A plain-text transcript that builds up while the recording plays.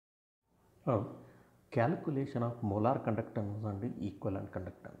Now, calculation of molar conductance and equivalent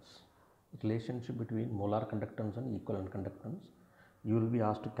conductance. Relationship between molar conductance and equivalent conductance. You will be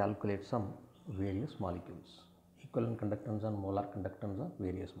asked to calculate some various molecules. Equivalent conductance and molar conductance of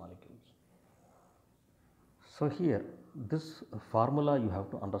various molecules. So here this formula you have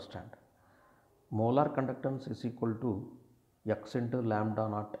to understand. Molar conductance is equal to x into lambda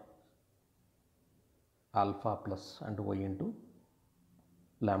naught alpha plus and y into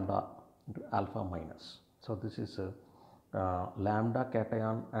lambda into alpha minus. So this is lambda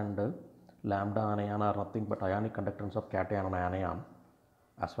cation and lambda anion are nothing but ionic conductance of cation and anion,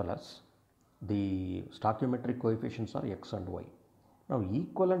 as well as the stoichiometric coefficients are x and y. Now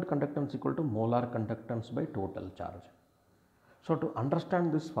equivalent conductance equal to molar conductance by total charge. So to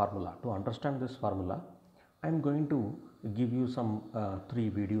understand this formula, I am going to give you some 3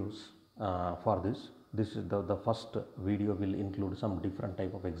 videos for this. This is the first video will include some different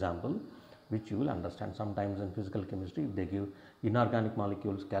type of example which you will understand. Sometimes in physical chemistry they give inorganic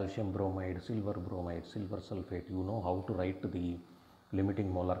molecules, calcium bromide, silver sulfate, you know how to write the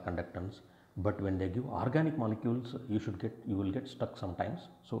limiting molar conductance. But when they give organic molecules, you will get stuck sometimes.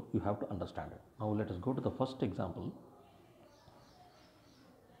 So you have to understand it. Now let us go to the first example.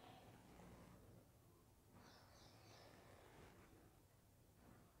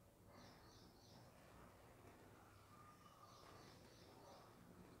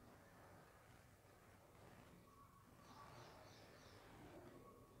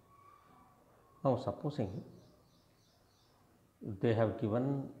 Now supposing they have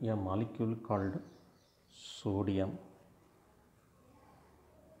given a molecule called sodium,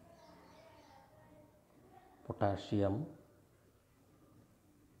 potassium,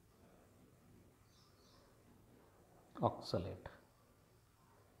 oxalate.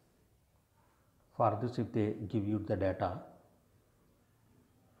 For this, if they give you the data,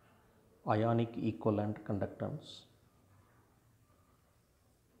 ionic equivalent conductance,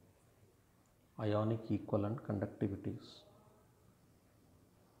 ionic equivalent conductivities,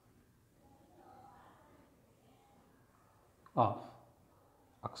 of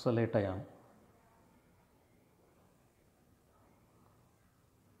oxalate ion,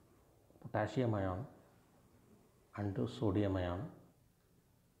 potassium ion and sodium ion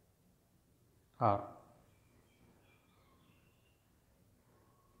are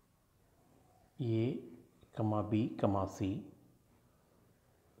A, B, C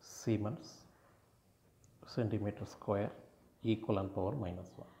Siemens centimeter square equivalent power minus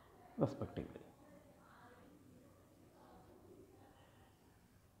 1 respectively.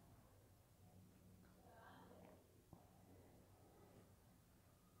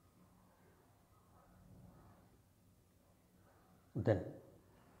 Then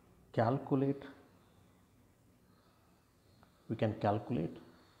we can calculate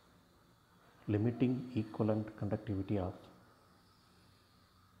limiting equivalent conductivity of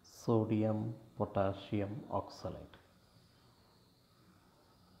sodium potassium oxalate.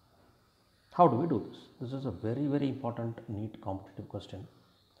 How do we do this? This is a very important NEET competitive question.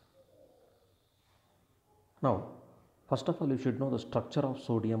 Now, first of all, you should know the structure of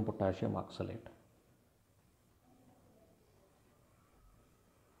sodium potassium oxalate.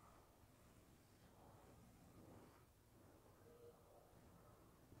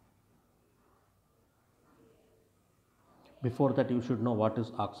 Before that, you should know what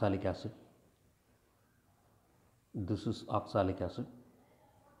is oxalic acid. This is oxalic acid.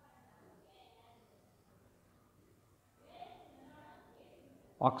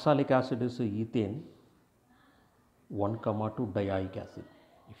 Oxalic acid is ethane 1,2 dioic acid.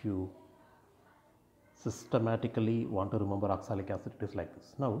 If you systematically want to remember oxalic acid, it is like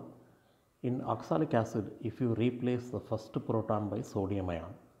this. Now, in oxalic acid, if you replace the first proton by sodium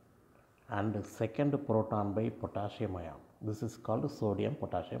ion and the second proton by potassium ion, this is called sodium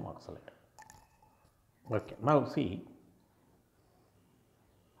potassium oxalate. Okay, now see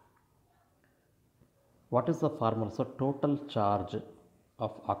what is the formula. So total charge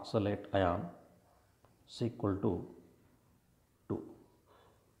of oxalate ion is equal to 2.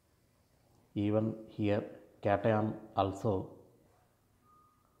 Even here cation also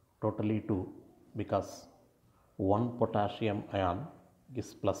totally 2, because one potassium ion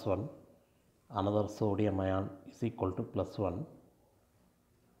is +1, another sodium ion is equal to +1.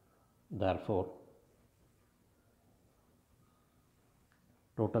 Therefore,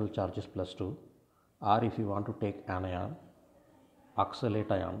 total charge is +2. Or if you want to take anion,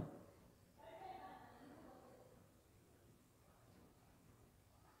 oxalate ion,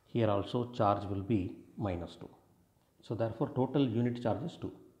 here also charge will be -2. So therefore, total unit charge is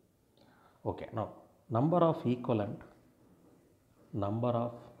 2. Okay, now number of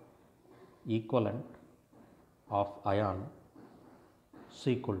equivalent of ion is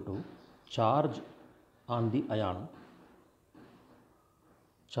equal to charge on the ion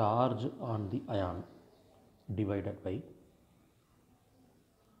divided by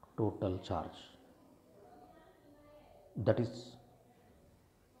total charge, that is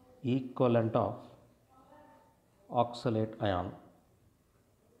equivalent of oxalate ion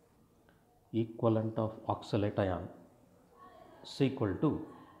is equal to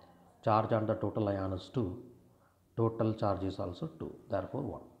charge on the total ion is 2, total charge is also 2, therefore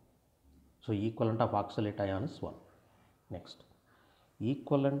 1. So equivalent of oxalate ion is 1. Next,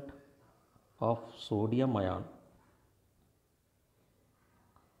 equivalent of sodium ion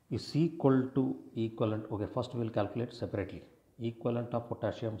is equal to okay, first we will calculate separately. Equivalent of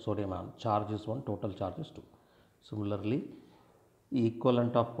potassium sodium ion, charge is 1, total charge is 2. Similarly,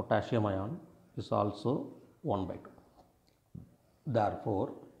 equivalent of potassium ion is also 1 by 2.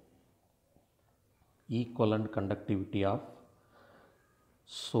 Therefore, equivalent conductivity of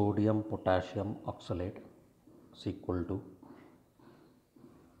sodium potassium oxalate is equal to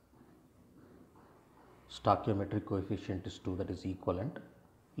stoichiometric coefficient is 2, that is equivalent,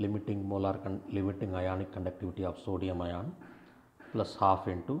 limiting ionic conductivity of sodium ion plus half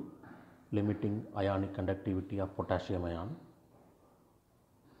into limiting ionic conductivity of potassium ion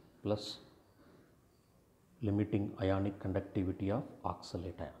plus limiting ionic conductivity of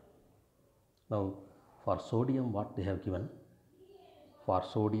oxalate ion. Now for sodium, what they have given? For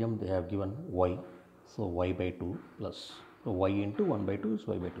sodium they have given Y, so Y by 2 plus, so Y into 1 by 2 is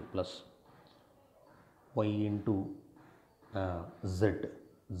Y by 2 plus Y into Z.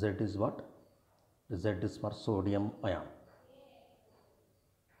 Z is what? Z is for sodium ion.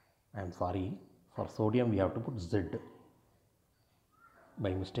 I am sorry, for sodium we have to put Z.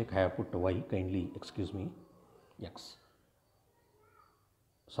 By mistake I have put Y, kindly excuse me. X.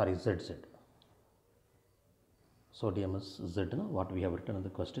 Sorry, ZZ. Sodium is Z, no? What we have written in the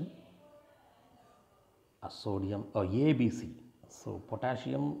question? Sodium, ABC. So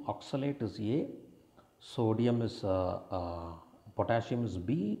potassium oxalate is A, sodium is potassium is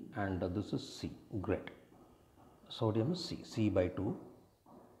B, and this is C. Great. Sodium is C by 2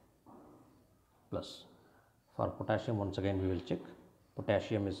 plus. For potassium, once again we will check.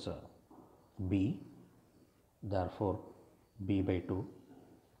 Potassium is B, therefore B by 2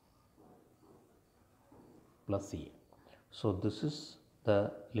 plus A. So this is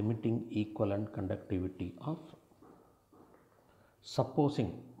the limiting equivalent conductivity of,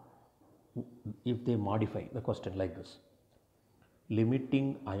 supposing if they modify the question like this,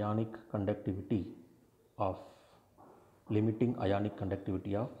 limiting ionic conductivity of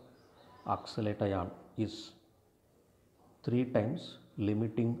oxalate ion is 3 times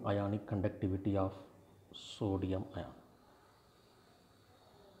limiting ionic conductivity of sodium ion.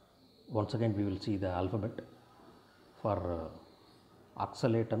 Once again we will see the alphabet for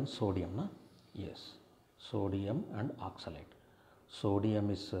oxalate and sodium, na? Yes, sodium and oxalate. Sodium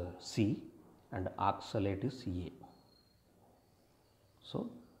is C and oxalate is A. So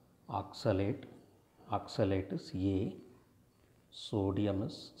oxalate is A, sodium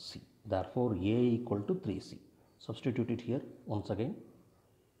is C. Therefore A equal to 3C. Substitute it here once again.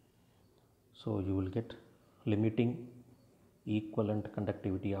 So you will get limiting equivalent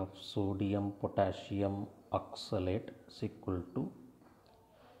conductivity of sodium potassium oxalate is equal to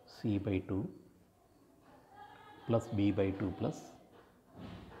C by 2 plus B by 2 plus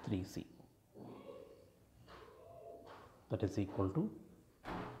 3C. That is equal to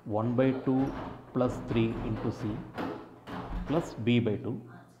 1 by 2 plus 3 into C plus B by 2,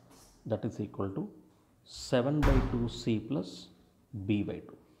 that is equal to 7 by 2 C plus B by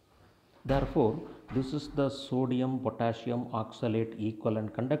 2. Therefore, this is the sodium potassium oxalate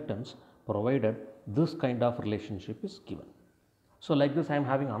equivalent conductance provided this kind of relationship is given. So like this I am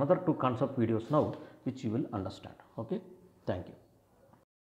having another 2 concept videos now which you will understand. Okay, thank you.